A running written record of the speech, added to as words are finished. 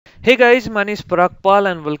Hey guys, my name is Parakpal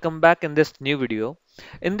and welcome back in this new video.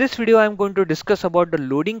 In this video, I'm going to discuss about the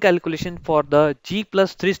loading calculation for the G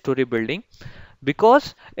plus 3 story building.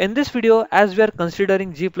 Because in this video, as we are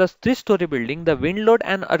considering G plus 3 story building, the wind load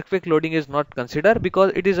and earthquake loading is not considered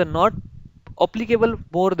because it is not applicable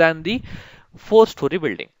more than the 4-story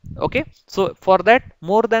building. Okay, so for that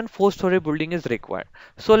more than 4-story building is required.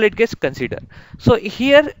 So let's get consider. So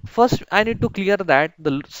here first I need to clear that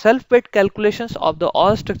the self-weight calculations of the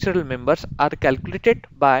all structural members are calculated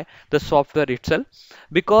by the software itself,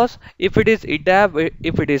 because if it is ETAB,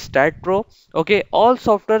 if it is StatPro, okay, all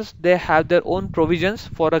softwares they have their own provisions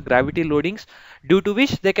for a gravity loadings, due to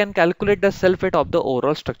which they can calculate the self-weight of the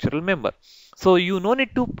overall structural member. So you no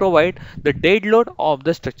need to provide the dead load of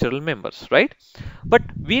the structural members, right? But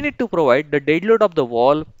we need to provide the dead load of the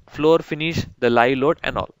wall, floor finish, the lie load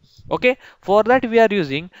and all. Okay, for that we are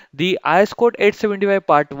using the IS code 875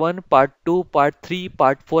 part 1, part 2, part 3,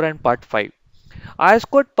 part 4 and part 5. IS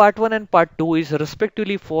code part 1 and part 2 is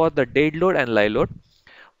respectively for the dead load and lie load.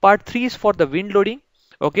 Part 3 is for the wind loading.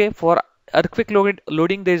 Okay, for earthquake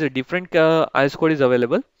loading there is a different IS code is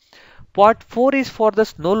available. Part 4 is for the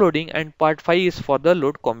snow loading and part 5 is for the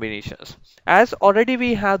load combinations. As already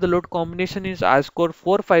we have the load combination is IS code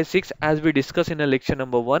 456 as we discussed in a lecture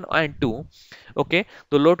number 1 and 2. Okay,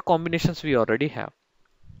 the load combinations we already have.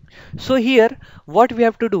 So here what we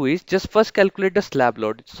have to do is just first calculate the slab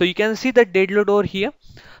load. So you can see the dead load over here.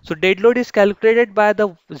 So dead load is calculated by the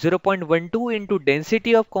 0.12 into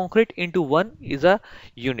density of concrete into 1 is a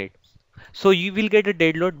unit. So you will get a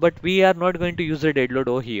dead load, but we are not going to use the dead load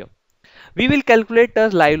over here. We will calculate the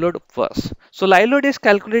live load first. So live load is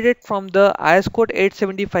calculated from the IS code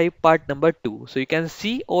 875 part number 2. So you can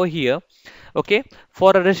see over here, okay,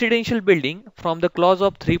 for a residential building from the clause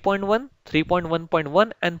of 3.1,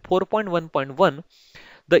 3.1.1 and 4.1.1,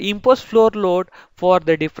 the imposed floor load for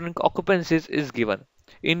the different occupancies is given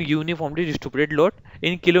in uniformly distributed load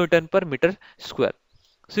in kilonewton per meter square.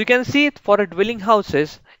 So you can see it for a dwelling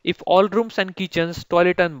houses, if all rooms and kitchens,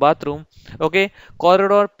 toilet and bathroom, okay,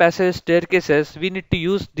 corridor, passage, staircases, we need to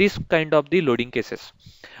use this kind of the loading cases.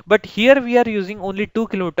 But here we are using only 2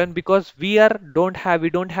 kilonewton because we don't have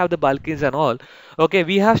the balconies and all. Okay,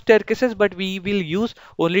 we have staircases, but we will use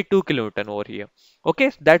only 2 kilonewton over here.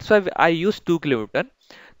 Okay, that's why I use 2 kilonewton.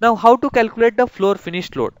 Now, how to calculate the floor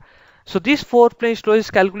finished load? So this floor finished load is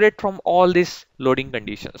calculated from all these loading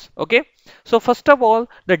conditions. Okay. So first of all,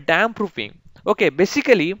 the dam proofing. Okay.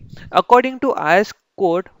 Basically, according to IS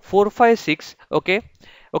code 456. Okay.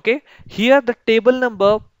 Okay. Here the table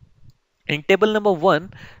number in table number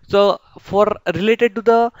 1. So for related to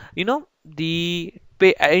the the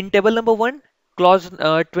in table number 1 clause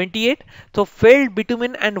 28. So failed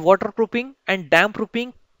bitumen and waterproofing and dam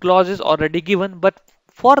proofing clause is already given, but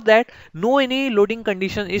for that no any loading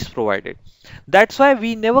condition is provided. That's why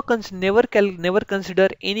we never consider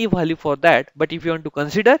any value for that. But if you want to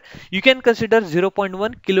consider, you can consider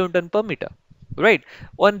 0.1 kilonewton per meter, right?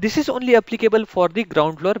 And this is only applicable for the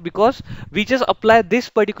ground floor because we just apply this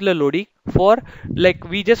particular loading for, like,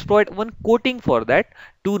 we just provide one coating for that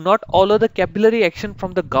to not allow the capillary action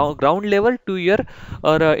from the ground level to your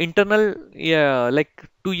or internal, like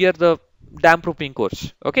to your the dam proofing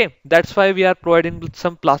course. Okay, that's why we are providing with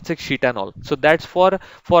some plastic sheet and all. So that's for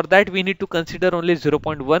that we need to consider only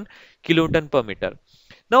 0.1 kilonewton per meter.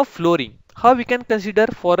 Now flooring, how we can consider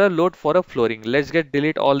for a load for a flooring. Let's get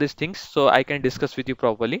delete all these things so I can discuss with you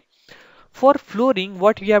properly. For flooring,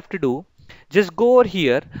 what we have to do, just go over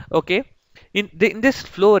here. Okay, in this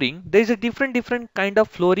flooring there is a different kind of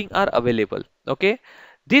flooring are available. Okay,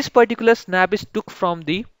 this particular snap is took from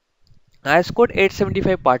the IS code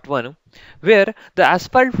 875 part 1, where the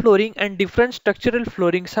asphalt flooring and different structural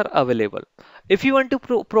floorings are available. If you want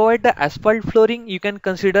to provide the asphalt flooring, you can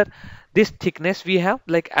consider this thickness we have,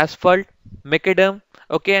 like asphalt, macadam,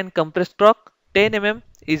 okay, and compressed rock 10 mm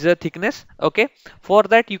is a thickness. Okay, for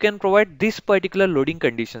that you can provide this particular loading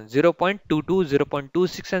condition 0.22,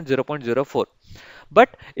 0.26 and 0.04.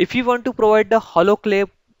 But if you want to provide the hollow clay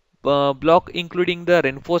block including the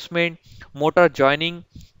reinforcement, mortar joining,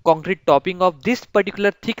 concrete topping of this particular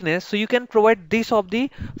thickness, so you can provide this of the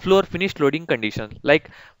floor finish loading condition. Like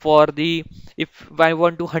for the, if I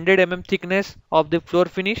want to 100 thickness of the floor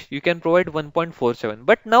finish, you can provide 1.47.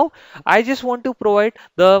 But now I just want to provide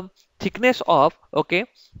the thickness of, okay,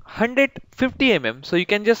 150 so you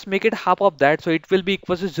can just make it half of that, so it will be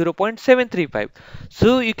equals to 0.735.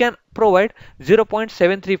 So you can provide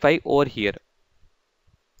 0.735 over here.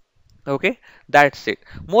 Okay, that's it.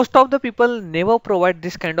 Most of the people never provide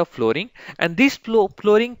this kind of flooring, and this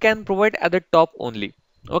flooring can provide at the top only.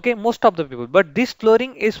 Okay, most of the people, but this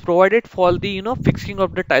flooring is provided for the fixing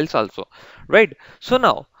of the tiles also, right? So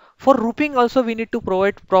now for roofing also we need to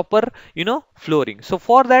provide proper flooring. So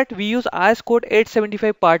for that we use IS code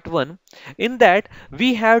 875 part 1. In that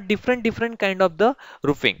we have different kind of the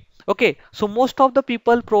roofing. Okay, so most of the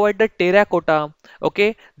people provide the terracotta.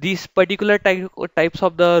 Okay, these particular types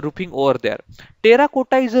of the roofing over there.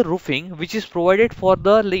 Terracotta is a roofing which is provided for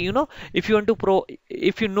the if you want to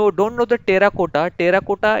if you don't know the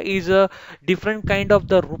terracotta is a different kind of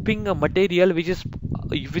the roofing material which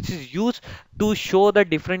is used to show the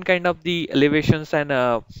different kind of the elevations and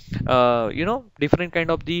different kind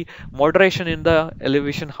of the moderation in the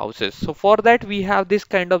elevation houses. So for that we have this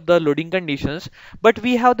kind of the loading conditions, but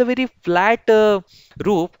we have the very flat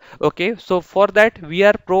roof. Okay, so for that we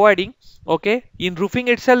are providing, okay, in roofing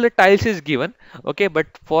itself the tiles is given. Okay, but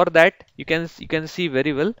for that you can see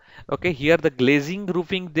very well. Okay, here the glazing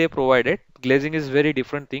roofing they provided. Glazing is very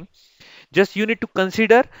different thing. Just you need to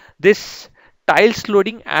consider this tiles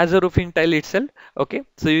loading as a roofing tile itself. Okay,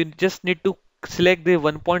 so you just need to select the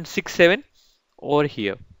 1.67 over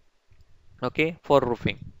here. Okay, for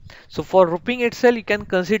roofing. So for roofing itself you can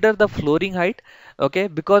consider the flooring height. Okay,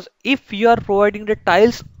 because if you are providing the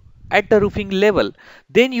tiles at the roofing level,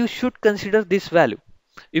 then you should consider this value.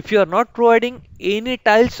 If you are not providing any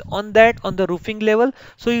tiles on that on the roofing level,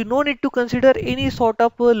 so you no need to consider any sort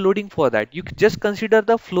of loading for that. You just consider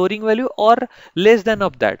the flooring value or less than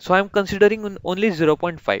of that. So I am considering only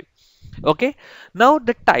 0.5. Okay, now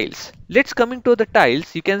the tiles, let's coming to the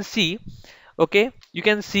tiles. You can see, okay, you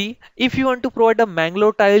can see if you want to provide a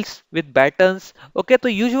mangrove tiles with battens, okay, so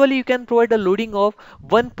usually you can provide a loading of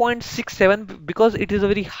 1.67 because it is a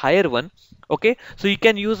very higher one. Okay, so you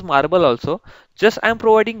can use marble also. Just I am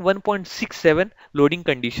providing 1.67 loading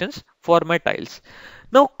conditions for my tiles.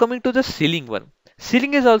 Now coming to the ceiling one.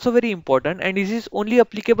 Ceiling is also very important and this is only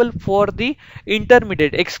applicable for the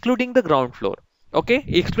intermediate, excluding the ground floor. Okay,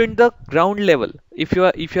 exclude the ground level. If you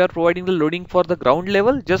are providing the loading for the ground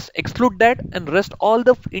level, just exclude that, and rest all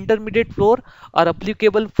the intermediate floor are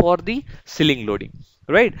applicable for the ceiling loading,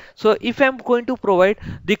 right? So if I'm going to provide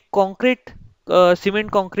the concrete,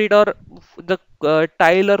 cement concrete, or the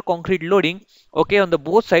tile or concrete loading, okay, on the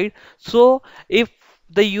both side. So if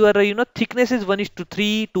the your thickness is 1 is to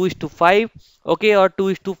 3, 2 is to 5, okay, or 2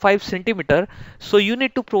 is to 5 centimeter, so you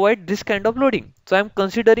need to provide this kind of loading. So I'm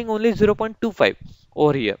considering only 0.25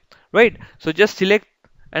 over here, right? So just select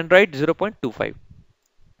and write 0.25,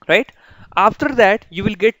 right? After that you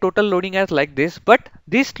will get total loading as like this, but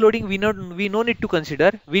this loading we no need to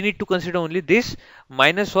consider. We need to consider only this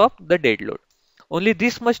minus of the dead load. Only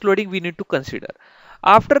this much loading we need to consider.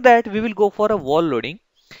 After that we will go for a wall loading.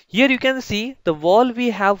 Here you can see the wall we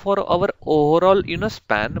have for our overall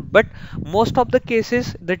span, but most of the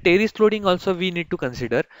cases the terrace loading also we need to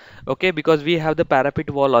consider. Okay, because we have the parapet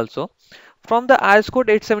wall also. From the IS code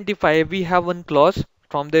 875 we have one clause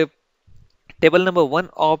from the table number 1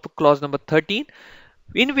 of clause number 13,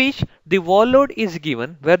 in which the wall load is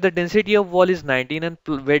given where the density of wall is 19 and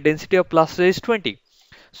where density of plaster is 20.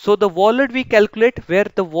 So the wall load we calculate where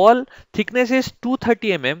the wall thickness is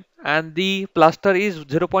 230 mm and the plaster is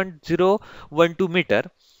 0.012 meter.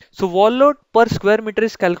 So wall load per square meter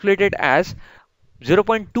is calculated as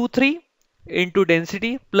 0.23 into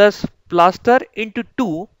density plus plaster into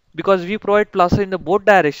 2, because we provide plaster in the both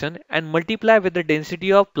direction, and multiply with the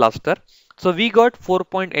density of plaster. So we got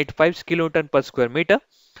 4.85 kilonewton per square meter.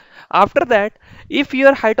 After that, if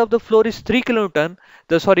your height of the floor is 3 kilonewton,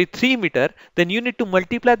 3 meter, then you need to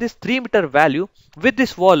multiply this 3 meter value with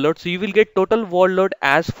this wall load. So you will get total wall load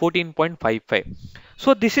as 14.55.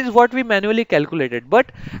 So this is what we manually calculated,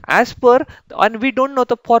 but as per, and we don't know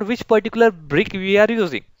the for which particular brick we are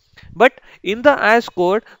using. But in the IS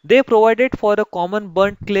code, they provided for a common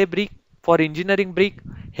burnt clay brick, for engineering brick,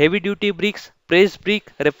 heavy duty bricks, pressed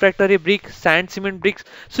brick, refractory brick, sand cement bricks.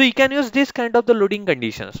 So you can use this kind of the loading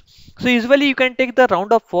conditions. So usually you can take the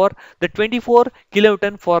round up for the 24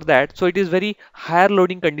 kilonewton for that. So it is very higher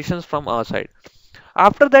loading conditions from our side.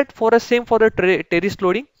 After that, for a same for the terrace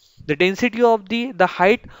loading, the density of the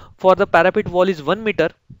height for the parapet wall is 1 meter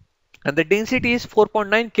and the density is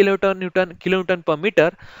 4.9 kilonewton per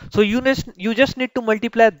meter. So you just need to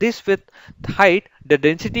multiply this with height, the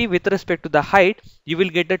density with respect to the height, you will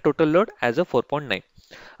get the total load as a 4.9.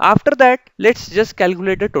 After that, let's just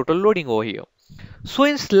calculate the total loading over here. So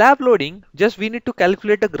in slab loading, just we need to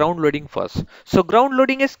calculate the ground loading first. So ground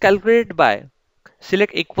loading is calculated by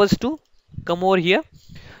select equals to, come over here.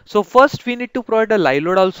 So first we need to provide a live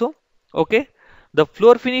load also, okay, the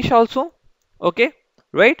floor finish also, okay,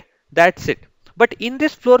 right? That's it. But in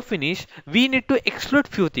this floor finish, we need to exclude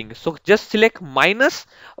few things. So just select minus,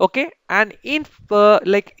 okay, and in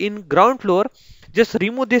like in ground floor, just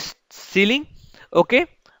remove this ceiling, okay,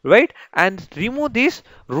 right, and remove this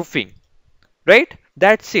roofing, right?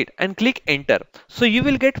 That's it, and click enter. So you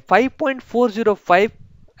will get 5.405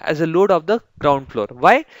 as a load of the ground floor.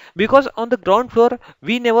 Why? Because on the ground floor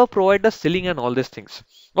we never provide the ceiling and all these things.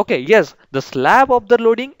 Okay, yes, the slab of the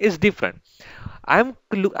loading is different. I'm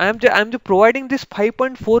just providing this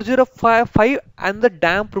 5.4055 and the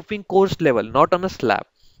damp proofing course level, not on a slab,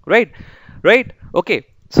 right? Right? Okay.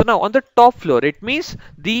 So now on the top floor, it means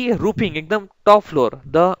the roofing, ekdam top floor,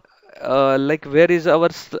 the like where is our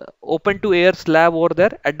open to air slab over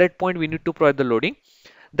there. At that point, we need to provide the loading.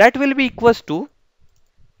 That will be equals to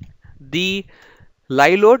the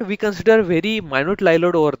lie load. We consider very minute lie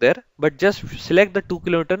load over there, but just select the 2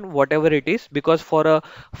 kilonewton, whatever it is, because for a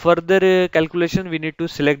further calculation, we need to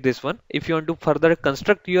select this one. If you want to further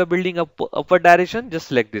construct your building upward direction, just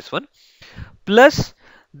select this one. Plus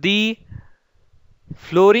the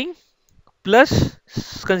flooring, plus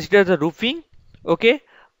consider the roofing, okay,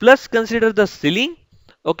 plus consider the ceiling,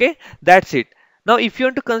 okay, that's it. Now if you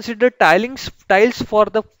want to consider tiles for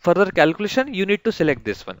the further calculation, you need to select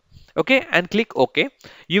this one, okay, and click ok.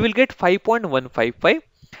 You will get 5.155,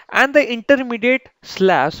 and the intermediate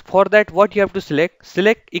slabs, for that what you have to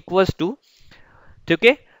select equals to,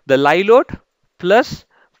 okay, the lie load plus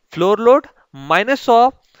floor load minus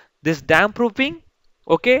of this damp proofing,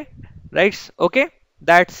 okay, right, okay,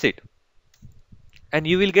 that's it, and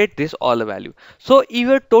you will get this all value. So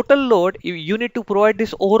your total load, you need to provide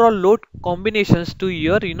this overall load combinations to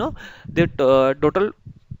your, the total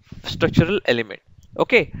structural element,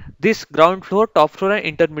 okay, this ground floor, top floor, and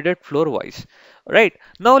intermediate floor wise. Right,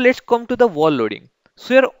 now let's come to the wall loading.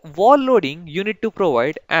 So your wall loading you need to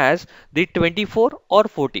provide as the 24 or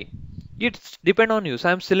 40. It's depend on you. So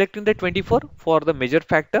I'm selecting the 24 for the major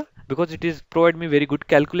factor because it is provide me very good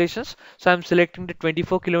calculations. So I'm selecting the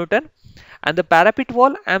 24 kilonewton, and the parapet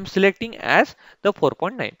wall I'm selecting as the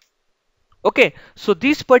 4.9. Okay, so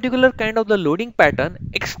this particular kind of the loading pattern,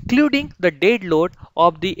 excluding the dead load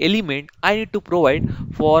of the element, I need to provide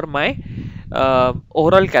for my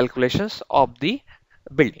overall calculations of the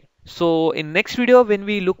building. So in next video, when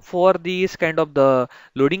we look for these kind of the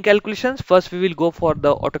loading calculations, first we will go for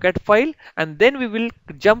the AutoCAD file, and then we will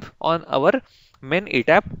jump on our main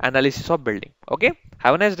ETAB analysis of building. Okay,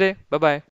 have a nice day. Bye bye.